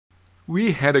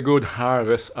We had a good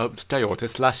harvest of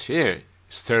chayotes last year,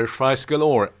 stir-fries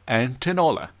galore and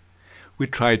tinola. We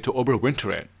tried to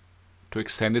overwinter it, to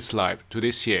extend its life to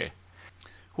this year.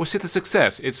 Was it a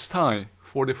success? It's time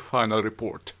for the final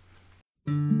report.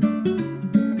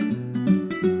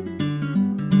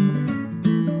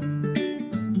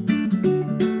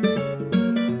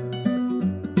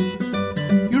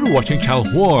 You're watching Channel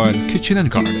Juan Kitchen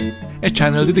and Garden, a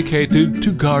channel dedicated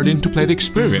to garden to plate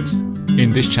experience. In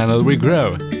this channel we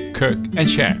grow, cook and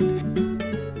share.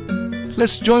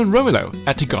 Let's join Romelo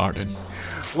at the garden.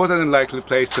 What an unlikely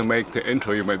place to make the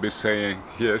intro, you might be saying.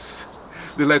 Yes,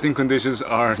 the lighting conditions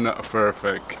are not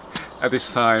perfect at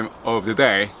this time of the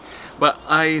day, but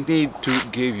I need to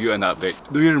give you an update.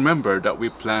 Do you remember that we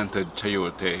planted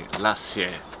chayote last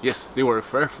year? Yes, they were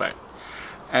perfect,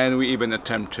 and we even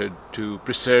attempted to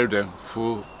preserve them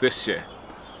for this year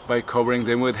by covering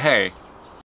them with hay.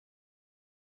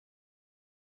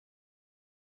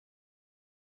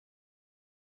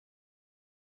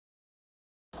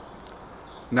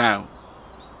 Now,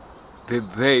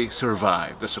 did they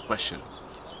survive? That's a question.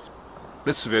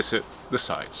 Let's visit the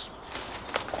sites.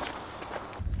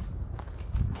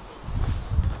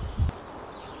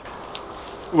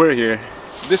 We're here.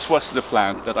 This was the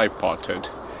plant that I potted.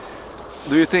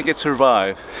 Do you think it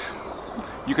survived?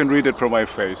 You can read it from my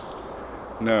face.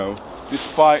 No.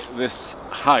 Despite this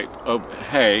height of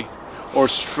hay or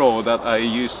straw that I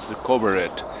used to cover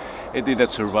it, it did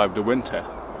not survive the winter.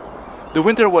 The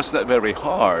winter was not very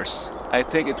harsh. I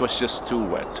think it was just too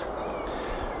wet.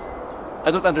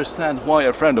 I don't understand why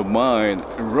a friend of mine,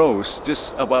 Rose,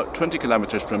 just about 20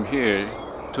 kilometers from here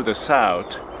to the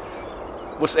south,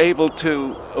 was able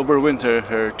to overwinter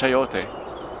her chayote.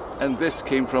 And this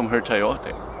came from her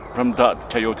chayote, from that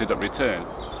chayote that returned.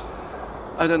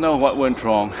 I don't know what went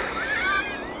wrong.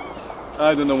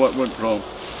 I don't know what went wrong.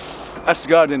 As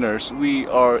gardeners, we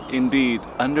are indeed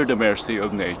under the mercy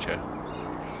of nature.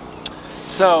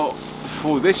 So,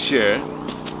 for this year,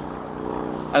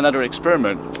 another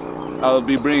experiment, I'll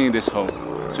be bringing this home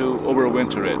to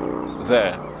overwinter it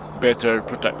there, better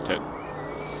protected.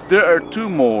 There are three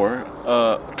more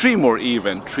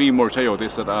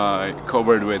chayotes that I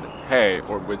covered with hay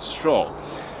or with straw.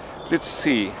 Let's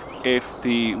see if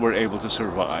they were able to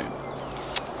survive.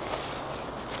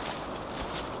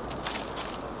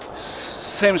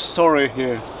 Same story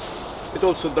here. It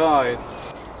also died.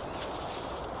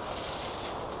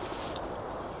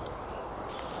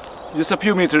 Just a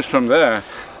few meters from there,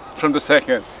 from the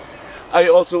second. I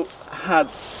also had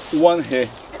one here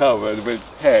covered with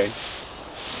hay.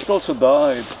 It also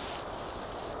died.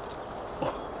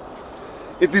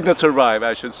 It did not survive,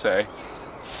 I should say.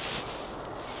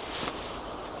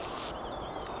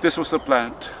 This was the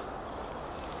plant.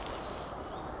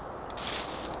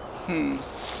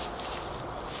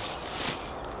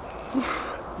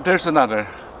 There's another,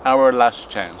 our last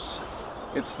chance.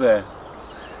 It's there.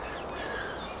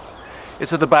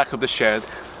 It's at the back of the shed.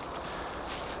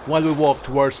 While we walk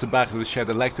towards the back of the shed,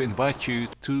 I'd like to invite you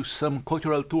to some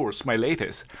cultural tours, my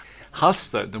latest.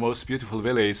 Halstead, the most beautiful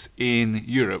village in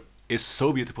Europe, is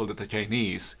so beautiful that the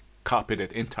Chinese copied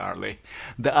it entirely.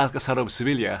 The Alcazar of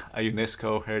Sevilla, a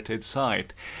UNESCO heritage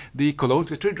site. The Cologne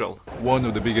Cathedral, one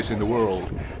of the biggest in the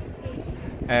world.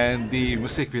 And the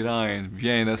Musikverein,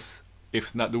 Vienna's,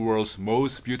 if not the world's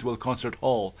most beautiful concert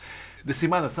hall. The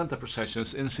Semana Santa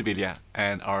processions in Sevilla,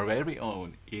 and our very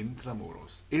own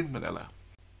Intramuros in Manila.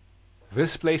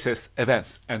 These places,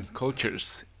 events, and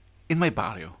cultures in my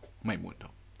barrio, my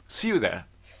mundo. See you there.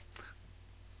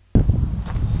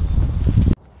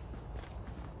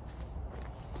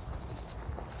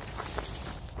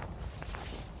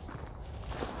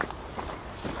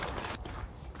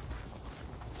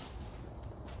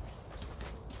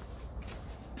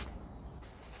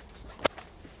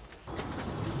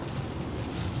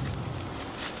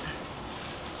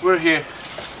 We're here.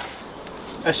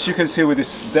 As you can see, with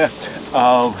this depth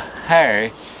of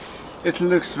hay, it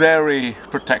looks very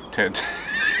protected.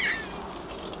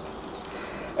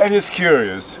 I'm just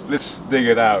curious. Let's dig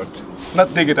it out.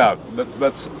 Not dig it out, but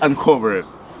let's uncover it.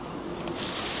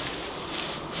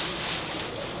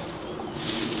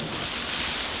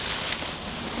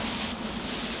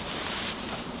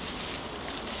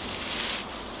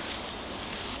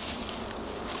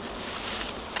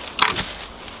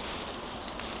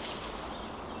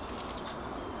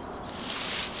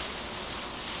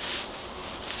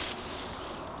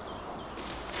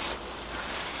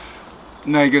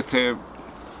 Negative.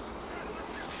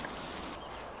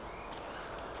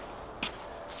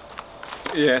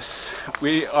 Yes,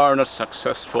 we are not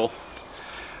successful,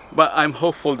 but I'm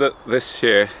hopeful that this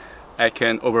year I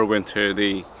can overwinter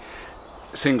the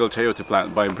single chayote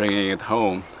plant by bringing it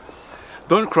home.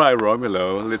 Don't cry,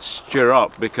 Romulo, let's cheer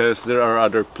up because there are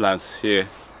other plants here.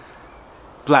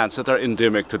 Plants that are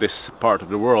endemic to this part of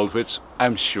the world, which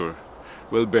I'm sure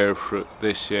will bear fruit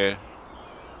this year.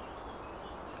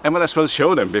 I might as well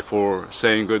show them before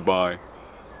saying goodbye.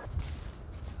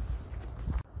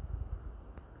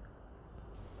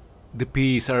 The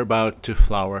peas are about to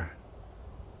flower.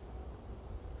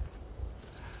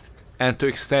 And to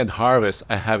extend harvest,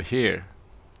 I have here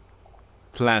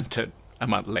planted a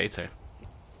month later.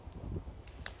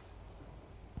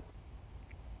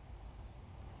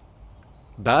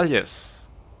 Dahlias.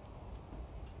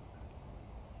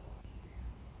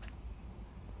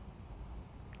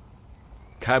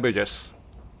 Cabbages.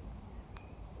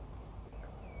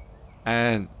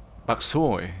 And bok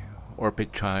choy or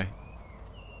pichay.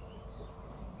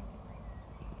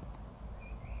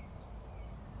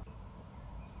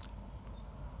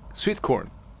 Sweet corn.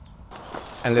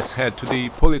 And let's head to the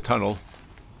polytunnel.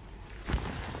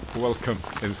 Welcome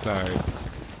inside.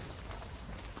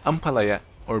 Ampalaya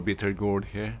or bitter gourd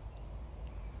here.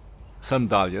 Some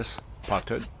dahlias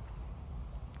potted.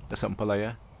 That's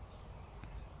ampalaya.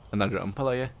 Another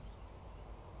ampalaya.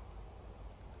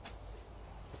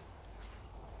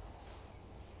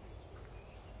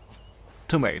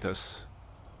 Tomatoes.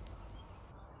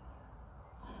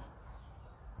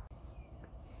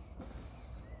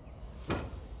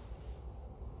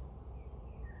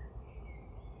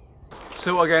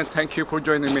 So again, thank you for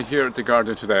joining me here at the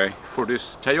garden today for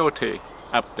this chayote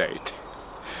update.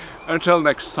 Until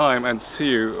next time, and see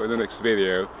you in the next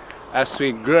video as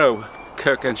we grow,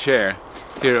 cook and share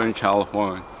here on Channel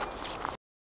Juan.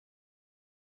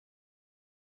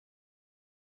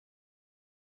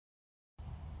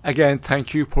 Again,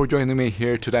 thank you for joining me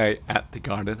here today at the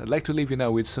garden. I'd like to leave you now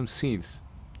with some scenes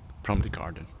from the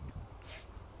garden.